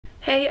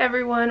Hey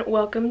everyone,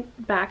 welcome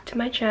back to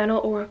my channel,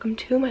 or welcome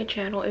to my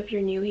channel if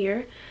you're new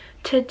here.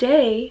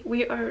 Today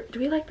we are, do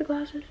we like the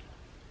glasses?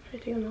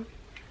 Should I take them off?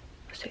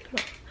 Let's take them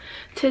off.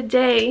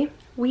 Today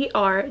we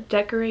are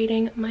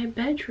decorating my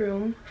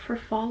bedroom for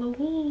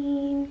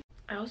FALL-O-WEEN.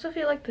 I also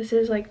feel like this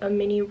is like a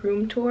mini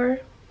room tour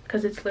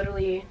because it's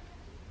literally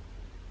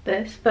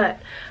this, but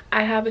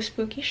I have a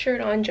spooky shirt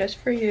on just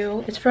for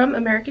you. It's from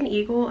American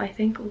Eagle, I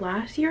think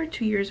last year,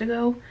 2 years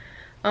ago.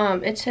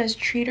 It says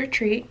treat or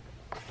treat.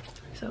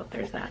 So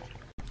there's that.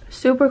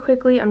 Super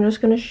quickly, I'm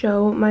just gonna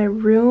show my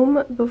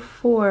room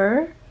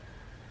before.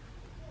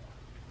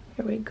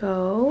 Here we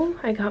go.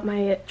 I got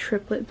my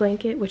triplet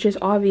blanket, which is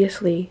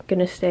obviously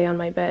gonna stay on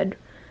my bed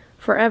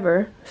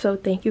forever. So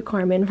thank you,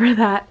 Carmen, for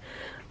that.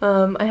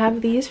 I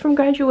have these from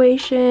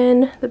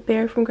graduation, the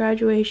bear from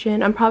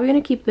graduation. I'm probably gonna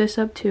keep this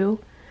up too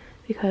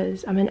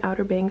because I'm an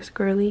Outer Banks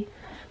girly.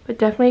 But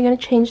definitely gonna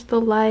change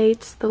the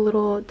lights, the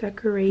little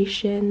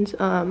decorations,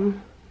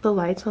 the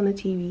lights on the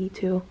TV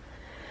too.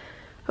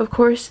 Of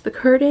course, the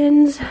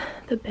curtains,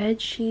 the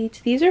bed sheets.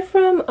 These are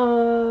from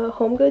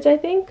Home Goods, I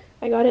think.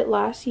 I got it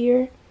last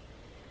year.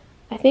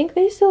 I think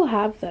they still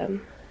have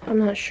them. I'm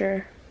not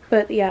sure.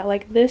 But yeah,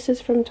 like this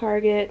is from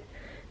Target.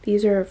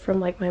 These are from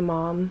like my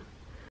mom.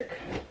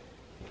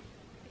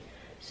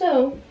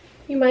 So,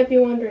 you might be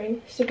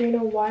wondering, Sabrina,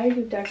 why are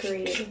you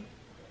decorating?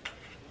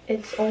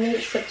 It's only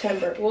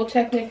September. Well,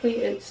 technically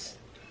it's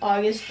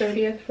August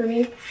 30th for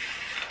me.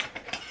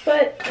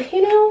 But,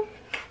 you know,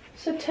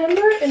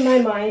 September in my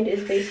mind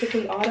is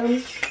basically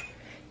autumn.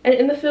 And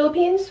in the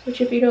Philippines, which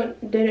if you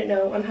didn't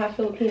know, I'm half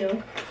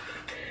Filipino.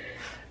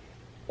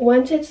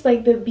 Once it's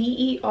like the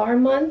BER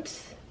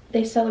month,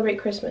 they celebrate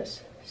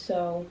Christmas.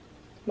 So,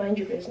 mind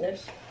your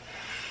business.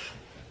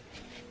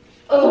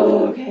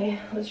 Oh, okay.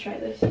 Let's try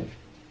this.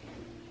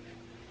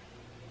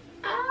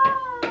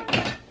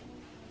 Ah!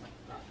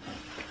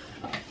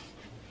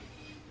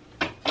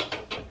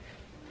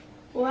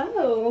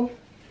 Wow.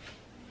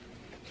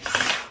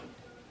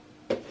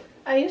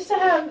 I used to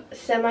have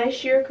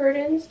semi-sheer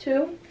curtains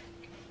too,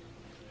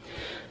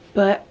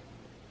 but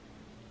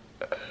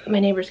my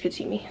neighbors could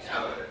see me,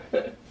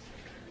 so.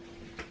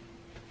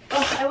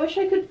 Oh, I wish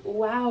I could,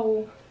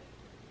 wow.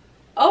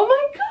 Oh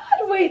my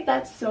god, wait,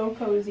 that's so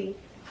cozy.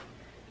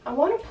 I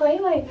want to play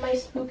like my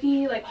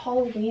spooky like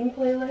Halloween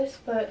playlist,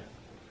 but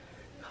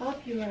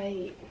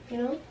copyright, you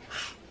know?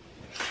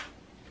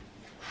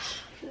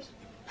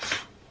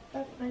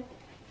 That's fine.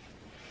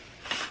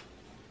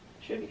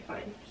 Should be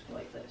fine, just go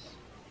like this.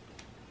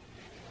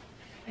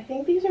 I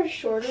think these are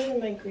shorter than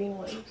my green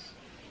ones.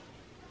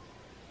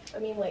 I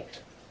mean, like,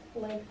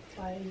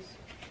 lengthwise.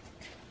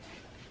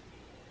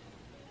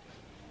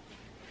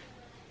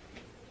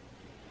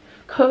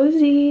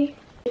 Cozy.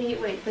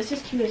 Wait, this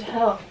is cute as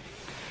hell.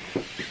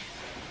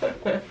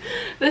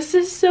 This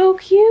is so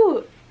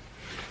cute.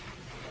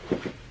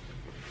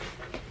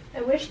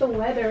 I wish the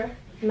weather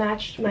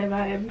matched my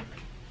vibe.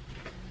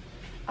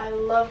 I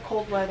love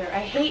cold weather. I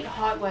hate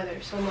hot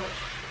weather so much.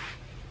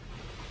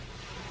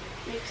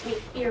 Makes me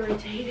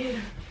irritated.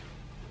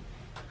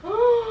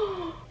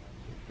 Oh,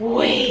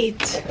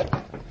 wait.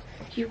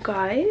 You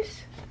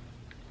guys?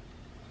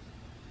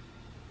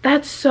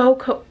 That's so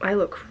cool. I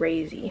look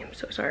crazy. I'm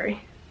so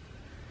sorry.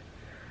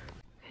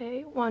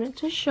 Okay, wanted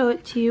to show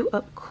it to you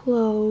up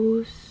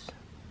close.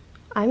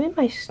 I'm in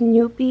my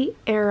Snoopy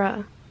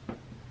era.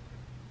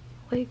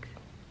 Like,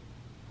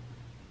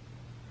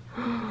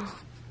 I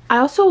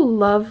also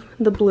love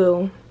the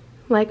blue.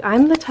 Like,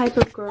 I'm the type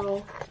of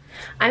girl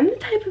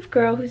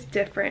who's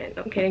different.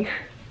 I'm kidding.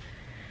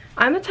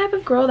 I'm the type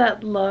of girl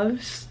that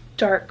loves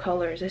dark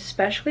colors,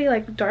 especially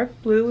like dark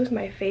blue is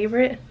my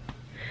favorite.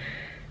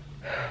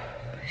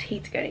 This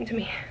heat's getting to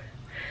me.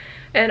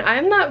 And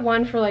I'm not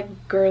one for like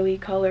girly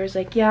colors.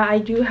 Like, yeah, I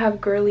do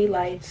have girly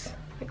lights,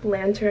 like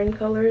lantern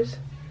colors,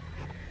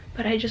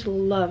 but I just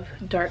love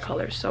dark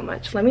colors so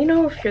much. Let me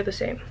know if you're the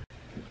same.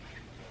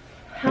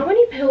 How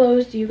many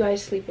pillows do you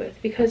guys sleep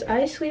with? Because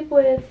I sleep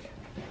with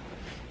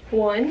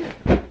 1,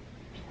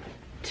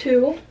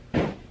 2,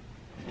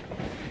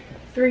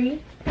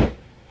 3,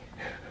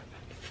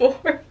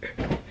 4,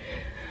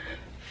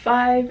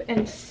 5,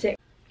 and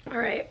 6. All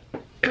right.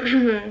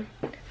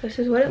 This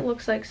is what it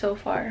looks like so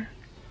far.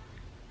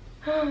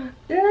 Isn't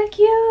that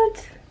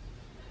cute?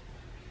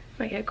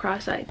 I get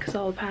cross-eyed because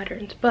all the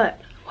patterns, but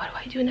what do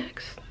I do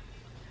next?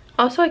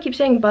 Also, I keep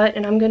saying but,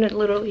 and I'm gonna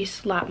literally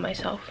slap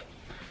myself.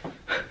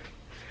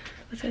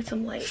 Let's get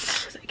some light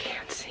because I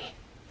can't see.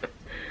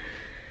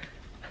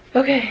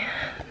 Okay,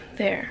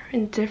 there,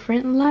 in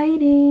different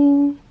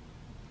lighting.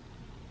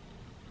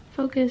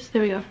 Focus,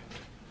 there we go.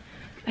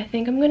 I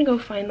think I'm gonna go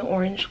find the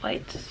orange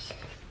lights.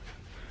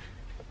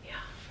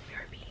 Yeah,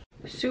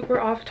 BRB. Super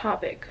off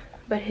topic,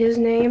 but his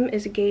name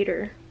is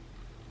Gator.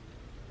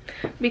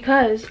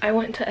 Because I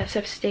went to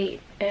SF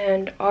State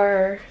and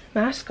our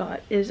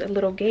mascot is a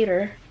little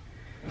gator,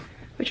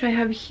 which I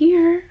have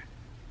here.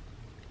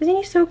 Isn't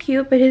he so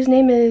cute? But his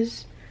name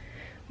is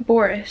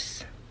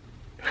Boris.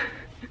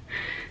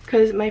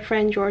 Because my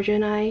friend Georgia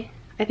and I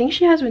think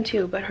she has one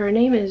too, but her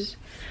name is,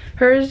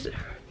 hers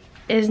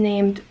is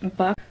named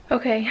Buck.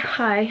 Okay,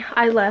 hi.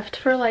 I left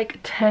for like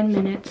 10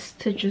 minutes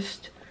to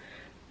just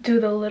do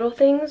the little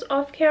things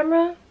off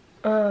camera.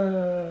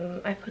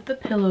 I put the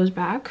pillows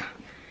back.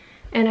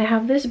 And I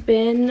have this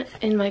bin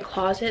in my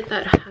closet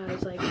that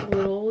has like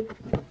little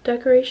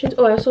decorations.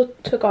 Oh, I also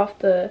took off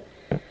the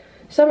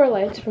summer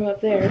lights from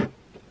up there.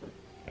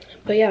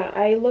 But yeah,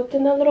 I looked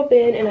in that little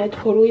bin and I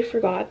totally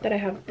forgot that I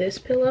have this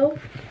pillow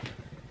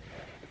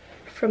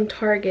from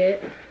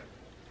Target.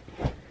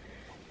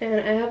 And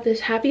I have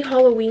this Happy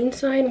Halloween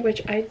sign,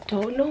 which I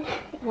don't know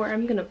where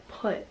I'm gonna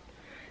put.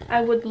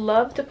 I would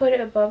love to put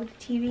it above the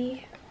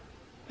TV,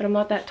 but I'm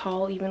not that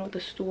tall even with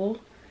a stool.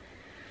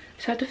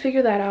 So I have to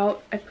figure that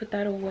out. I put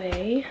that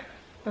away.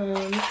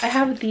 I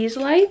have these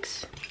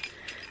lights,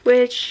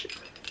 which,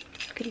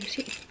 can you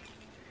see?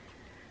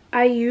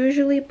 I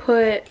usually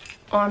put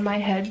on my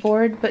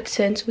headboard, but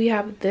since we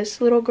have this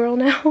little girl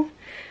now,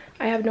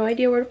 I have no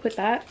idea where to put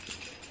that.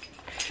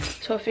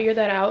 So I'll figure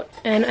that out.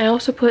 And I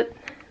also put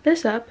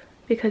this up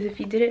because if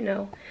you didn't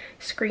know,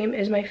 Scream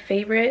is my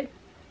favorite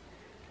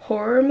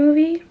horror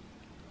movie.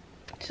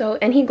 So,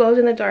 and he glows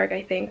in the dark,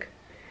 I think.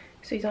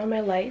 So he's on my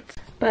lights.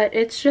 But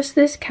it's just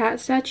this cat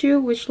statue,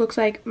 which looks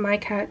like my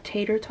cat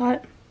Tater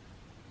Tot,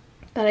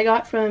 that I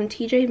got from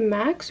TJ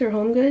Maxx or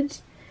Home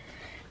Goods.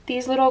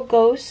 These little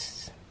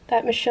ghosts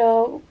that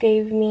Michelle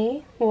gave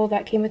me, well,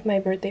 that came with my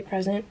birthday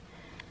present.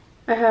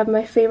 I have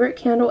my favorite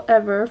candle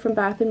ever from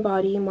Bath &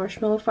 Body,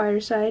 Marshmallow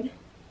Fireside.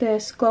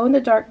 This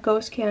glow-in-the-dark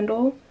ghost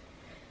candle.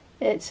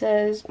 It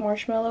says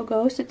Marshmallow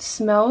Ghost. It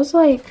smells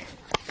like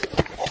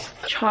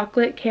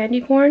chocolate candy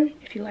corn,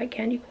 if you like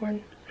candy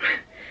corn.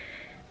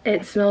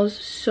 It smells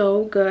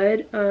so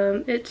good.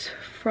 It's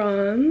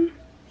from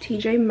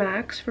TJ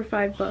Maxx for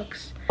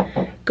 $5.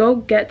 Go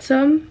get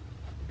some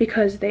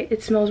because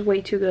it smells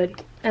way too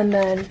good. And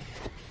then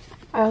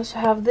I also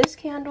have this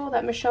candle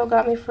that Michelle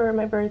got me for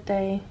my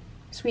birthday,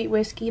 Sweet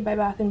Whiskey by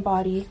Bath &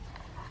 Body.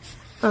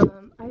 I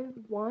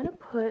want to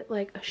put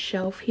like a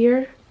shelf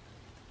here,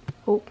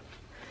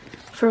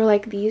 for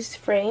like these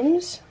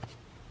frames.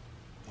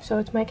 So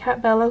it's my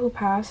cat Bella who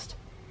passed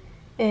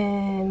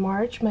in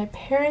March. My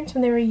parents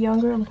when they were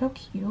younger, look how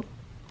cute.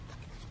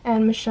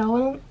 And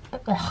Michelle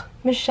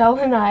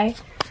and I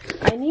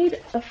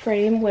need a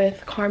frame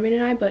with Carmen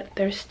and I, but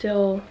they're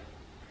still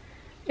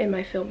in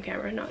my film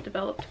camera, not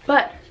developed.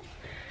 But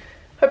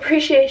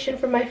appreciation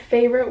for my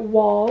favorite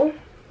wall.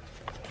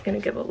 I'm gonna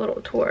give a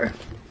little tour.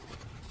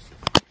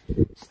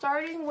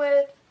 Starting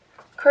with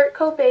Kurt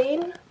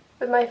Cobain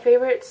with my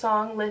favorite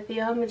song,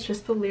 Lithium. It's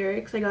just the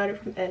lyrics. I got it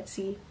from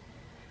Etsy.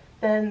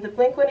 Then the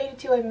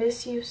Blink-182 I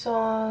Miss You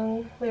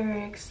song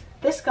lyrics.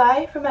 This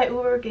guy from my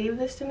Uber gave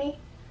this to me.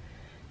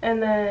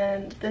 And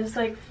then this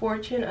like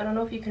Fortune, I don't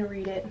know if you can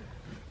read it.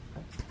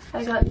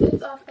 I got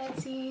this off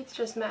Etsy. It's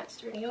just Matt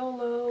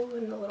Sturniolo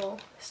in the little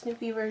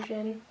Snoopy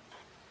version.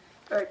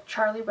 Or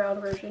Charlie Brown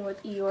version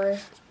with Eeyore.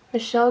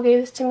 Michelle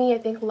gave this to me I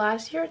think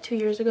last year or 2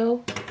 years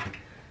ago.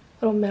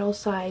 Little metal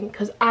sign,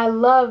 because I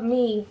love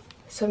me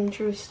some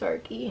Drew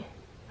Starkey.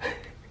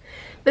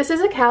 This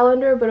is a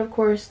calendar, but of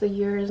course the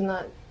year is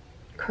not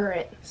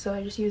current, so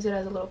I just use it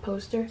as a little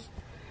poster.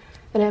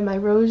 Then I have my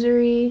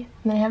rosary,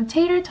 and then I have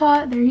Tater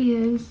Tot, there he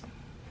is.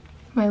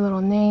 My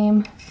little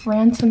name,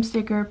 ransom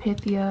sticker,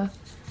 Pythia,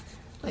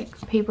 like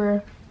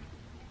paper.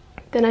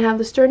 Then I have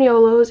the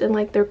Sturniolos and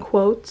like their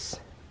quotes,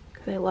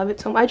 because I love it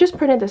so much. I just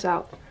printed this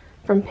out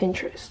from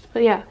Pinterest.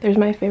 But yeah, there's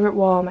my favorite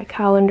wall, my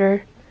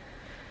calendar.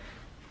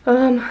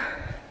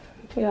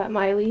 We got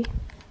Miley.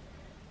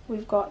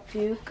 We've got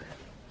Duke.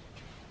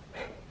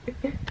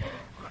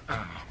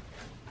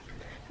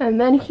 And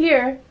then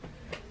here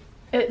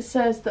it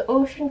says the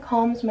ocean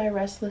calms my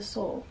restless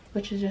soul,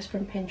 which is just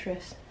from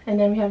Pinterest. And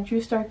then we have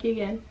Drew Starkey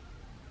again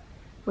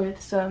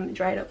with some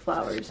dried up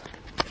flowers.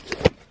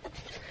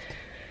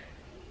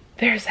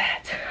 There's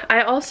that.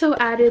 I also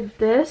added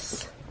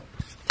this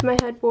to my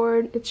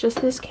headboard. It's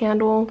just this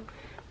candle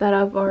that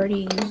I've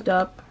already used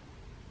up.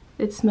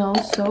 It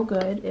smells so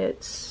good.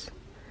 It's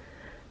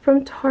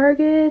from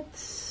Target.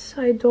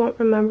 I don't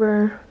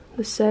remember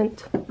the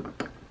scent.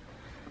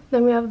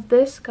 Then we have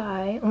this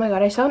guy. Oh my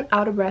god, I sound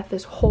out of breath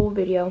this whole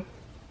video.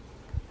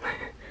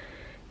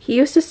 He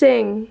used to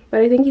sing, but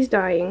I think he's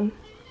dying.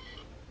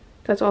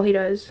 That's all he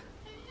does.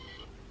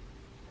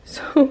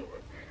 So,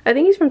 I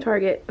think he's from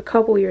Target a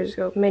couple years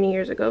ago, many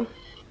years ago.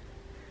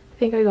 I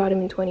think I got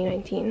him in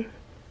 2019.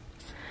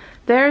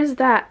 There's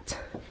that.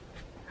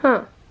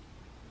 Huh.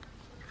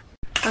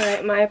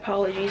 Alright, my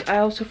apologies. I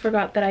also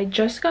forgot that I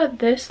just got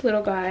this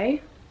little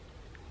guy.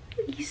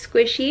 He's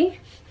squishy.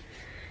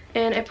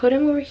 And I put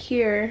him over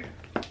here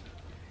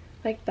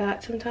like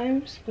that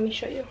sometimes. Let me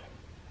show you.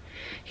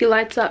 He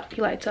lights up.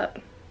 He lights up.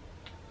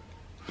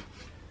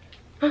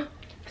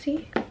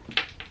 See?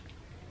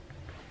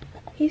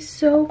 He's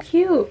so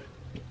cute.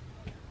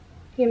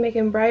 You can make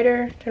him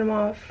brighter, turn him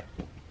off.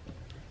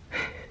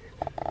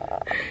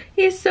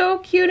 He's so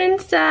cute and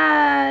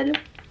sad.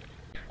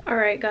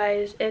 Alright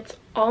guys, it's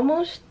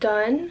almost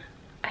done.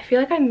 I feel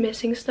like I'm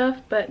missing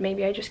stuff, but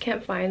maybe I just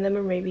can't find them,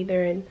 or maybe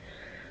they're in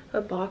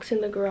a box in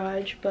the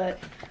garage. But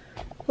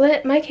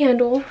lit my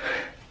candle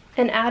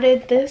and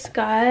added this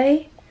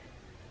guy.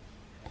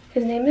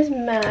 His name is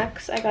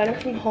Max. I got him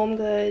from Home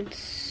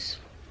Goods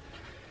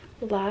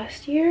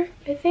last year,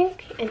 I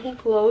think, and he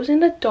glows in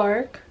the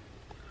dark.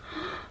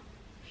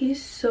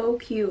 He's so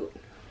cute.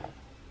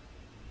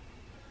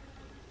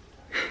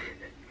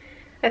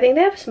 I think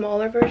they have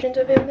smaller versions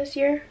of him this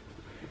year,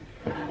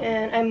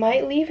 and I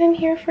might leave him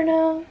here for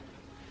now,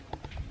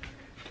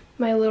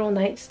 my little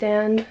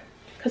nightstand,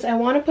 because I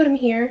want to put him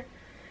here,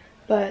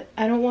 but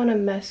I don't want to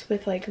mess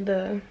with like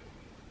the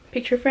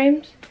picture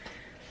frames.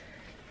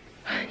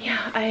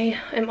 Yeah,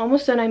 I am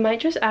almost done. I might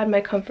just add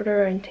my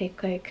comforter and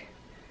take like,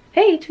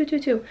 hey,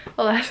 222,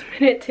 a last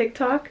minute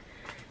TikTok,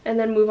 and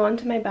then move on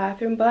to my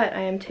bathroom. But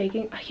I am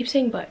taking, I keep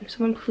saying but,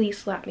 someone please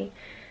slap me.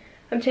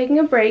 I'm taking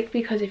a break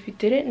because if you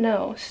didn't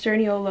know,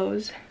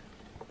 Sterniolos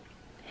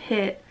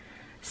hit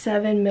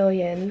 7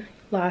 million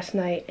last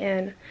night,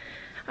 and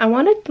I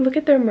want to look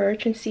at their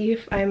merch and see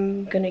if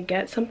I'm gonna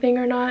get something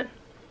or not.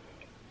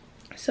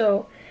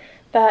 So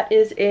that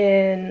is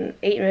in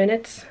 8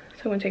 minutes,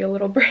 so I'm gonna take a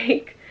little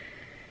break.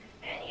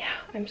 And yeah,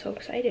 I'm so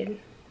excited.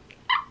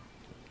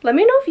 Let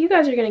me know if you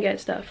guys are gonna get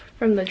stuff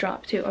from the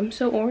drop too. I'm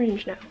so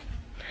orange now.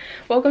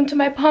 Welcome to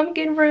my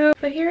pumpkin room.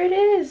 But here it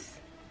is.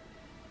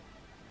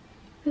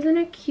 Isn't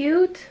it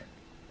cute?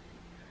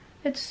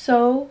 It's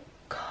so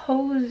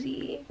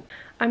cozy.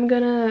 I'm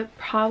gonna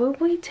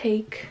probably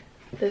take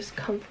this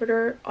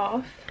comforter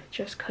off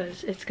just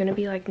because it's gonna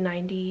be like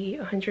 90,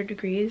 100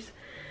 degrees,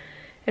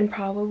 and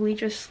probably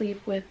just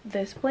sleep with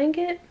this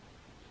blanket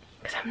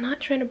because I'm not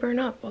trying to burn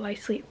up while I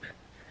sleep.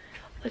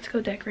 Let's go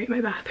decorate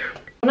my bathroom.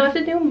 I don't have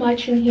to do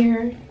much in here.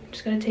 I'm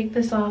just gonna take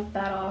this off,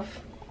 that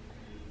off,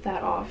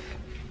 that off.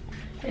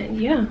 And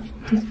yeah,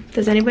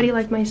 does anybody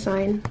like my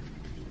sign?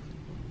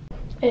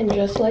 And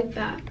just like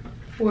that,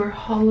 we're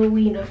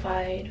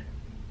Halloweenified.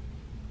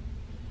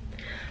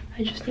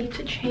 I just need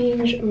to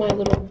change my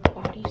little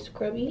body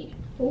scrubby.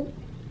 Ooh.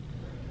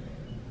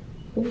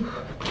 Ooh.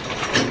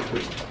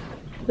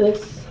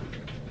 This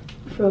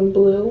from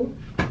blue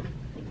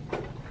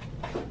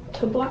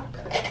to black.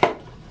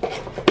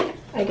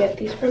 I get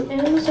these from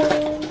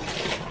Amazon.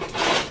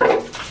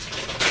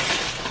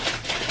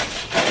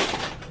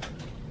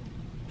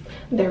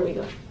 There we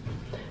go.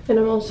 And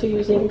I'm also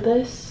using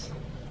this.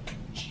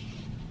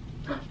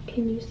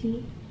 Can you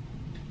see?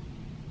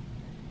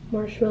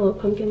 Marshmallow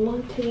pumpkin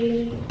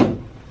latte.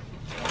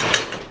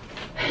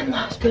 And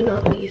last but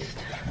not least,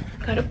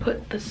 gotta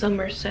put the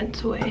summer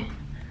scents away.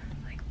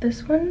 Like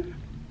this one.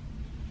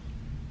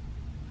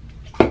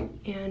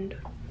 And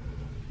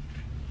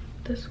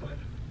this one.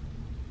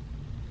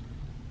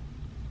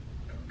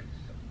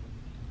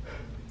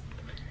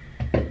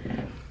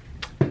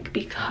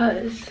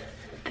 Because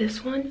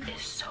this one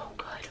is so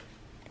good.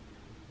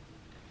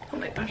 Oh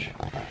my gosh.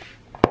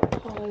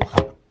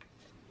 Pause.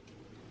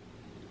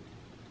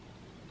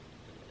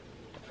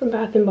 From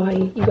Bath &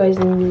 Body, you guys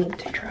need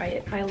to try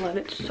it. I love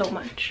it so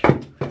much.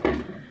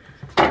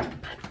 But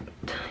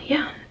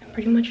yeah, I'm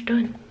pretty much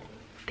done.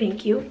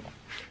 Thank you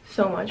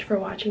so much for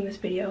watching this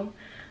video.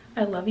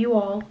 I love you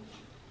all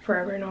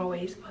forever and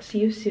always. I'll see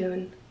you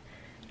soon.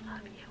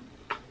 Love you.